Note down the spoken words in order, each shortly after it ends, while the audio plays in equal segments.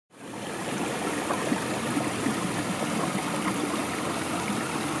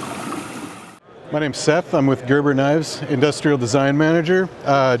My name's Seth. I'm with Gerber Knives, Industrial Design Manager.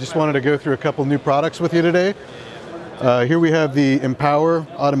 Just wanted to go through a couple new products with you today. Here we have the Empower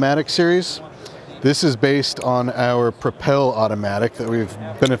Automatic Series. This is based on our Propel Automatic that we've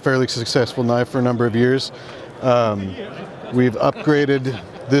been a fairly successful knife for a number of years. We've upgraded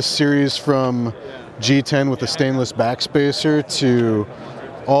this series from G10 with a stainless backspacer to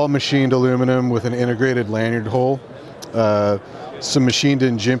all machined aluminum with an integrated lanyard hole. Some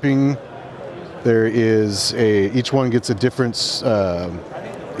machined-in jimping. There is each one gets a different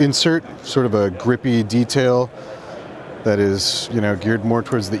insert, sort of a grippy detail that is, geared more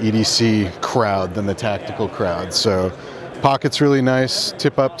towards the EDC crowd than the tactical crowd. So, pocket's really nice,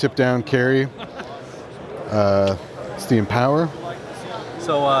 tip up, tip down carry. It's the Empower.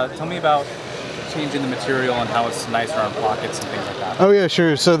 So, tell me about changing the material and how it's nicer on pockets and things like that. Oh yeah,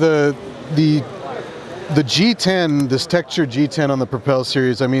 sure. So the G10, this textured G10 on the Propel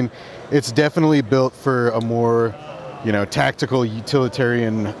series, I mean, it's definitely built for a more, tactical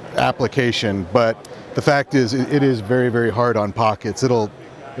utilitarian application. But the fact is, it is very, very hard on pockets. It'll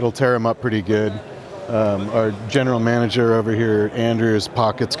tear them up pretty good. Our general manager over here, Andrew's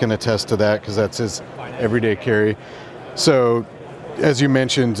pockets, can attest to that because that's his everyday carry. So, as you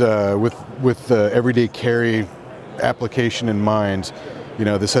mentioned, with the everyday carry application in mind,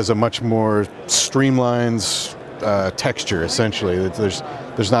 this has a much more streamlined texture. Essentially,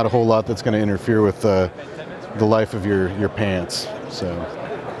 there's not a whole lot that's going to interfere with the life of your pants. So,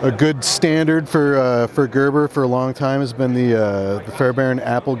 a good standard for Gerber for a long time has been the Fairbairn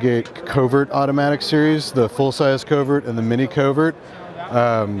Applegate Covert Automatic Series, the full-size Covert and the mini Covert.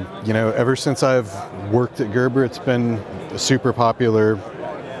 Ever since I've worked at Gerber, it's been a super popular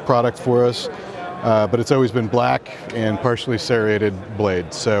product for us. But it's always been black and partially serrated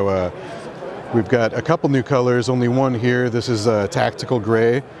blade. So we've got a couple new colors, only one here. This is a Tactical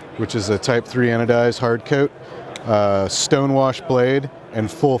Gray, which is a Type 3 anodized hard coat, stonewash blade, and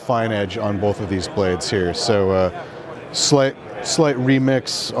full fine edge on both of these blades here. So slight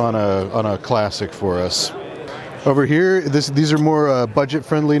remix on a classic for us. Over here, these are more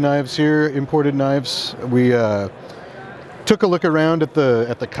budget-friendly knives here, imported knives. We took a look around at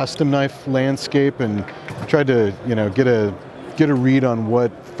the custom knife landscape and tried to get a read on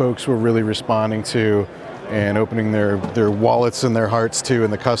what folks were really responding to and opening their wallets and their hearts to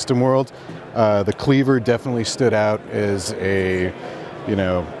in the custom world. The Cleaver definitely stood out as a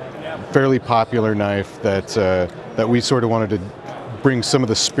fairly popular knife that we sort of wanted to bring some of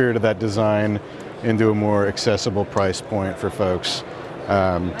the spirit of that design into a more accessible price point for folks.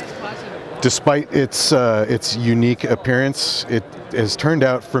 Despite its unique appearance, it has turned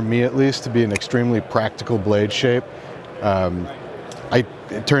out, for me at least, to be an extremely practical blade shape.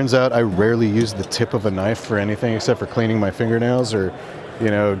 It turns out I rarely use the tip of a knife for anything except for cleaning my fingernails or,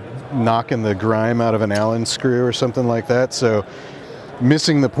 knocking the grime out of an Allen screw or something like that. So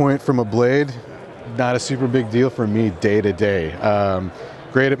missing the point from a blade, not a super big deal for me day to day.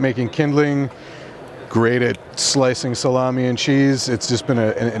 Great at making kindling. Great at slicing salami and cheese. It's just been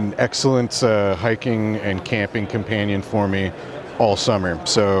an excellent hiking and camping companion for me all summer.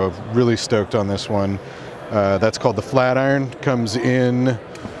 So really stoked on this one. That's called the Flatiron. Comes in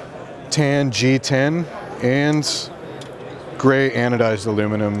tan G10 and gray anodized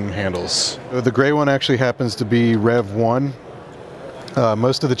aluminum handles. The gray one actually happens to be Rev 1.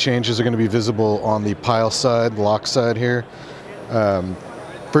 Most of the changes are going to be visible on the pile side, lock side here.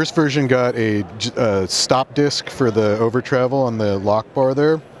 First version got a stop disc for the over travel on the lock bar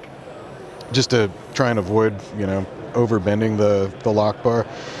there, just to try and avoid, overbending the lock bar.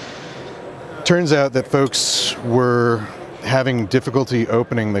 Turns out that folks were having difficulty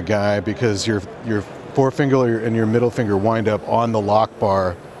opening the guy because your forefinger and your middle finger wind up on the lock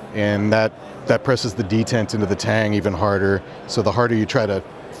bar, and that presses the detent into the tang even harder. So the harder you try to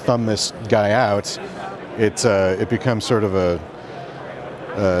thumb this guy out, it becomes sort of a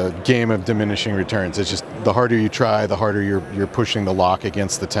game of diminishing returns. It's just the harder you try, the harder you're pushing the lock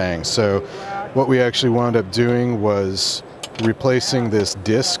against the tang. So what we actually wound up doing was replacing this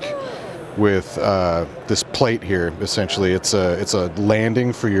disc with this plate here. Essentially, it's a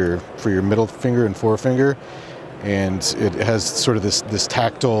landing for your middle finger and forefinger, and it has sort of this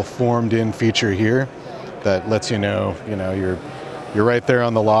tactile formed-in feature here that lets you're right there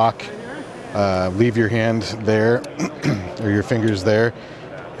on the lock. Leave your hand there or your fingers there,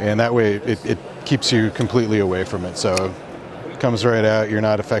 and that way it keeps you completely away from it. So it comes right out. You're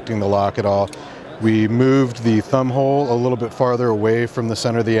not affecting the lock at all. We moved the thumb hole a little bit farther away from the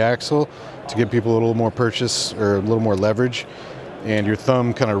center of the axle to give people a little more purchase or a little more leverage, and your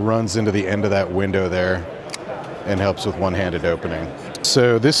thumb kind of runs into the end of that window there and helps with one-handed opening.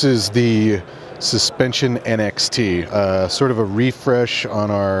 So this is the Suspension NXT, sort of a refresh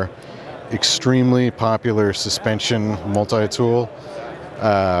on our extremely popular suspension multi-tool.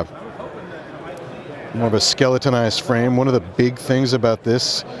 More of a skeletonized frame. One of the big things about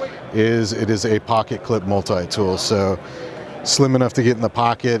this is it is a pocket clip multi-tool, so slim enough to get in the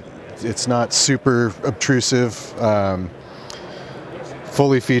pocket. It's not super obtrusive.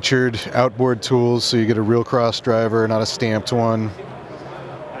 Fully featured outboard tools, so you get a real cross driver, not a stamped one.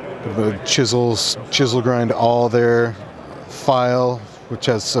 The chisel grind all there. File, which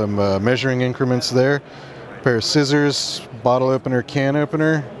has some measuring increments there. A pair of scissors, bottle opener, can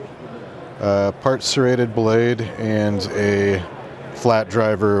opener, part serrated blade, and a flat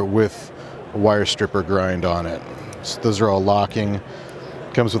driver with a wire stripper grind on it. So those are all locking.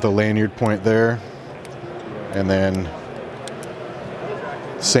 Comes with a lanyard point there, and then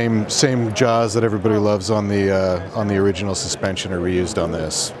same jaws that everybody loves on the original suspension are reused on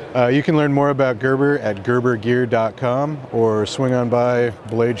this. You can learn more about Gerber at gerbergear.com or swing on by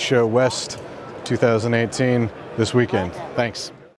Blade Show West 2018 this weekend. Thanks.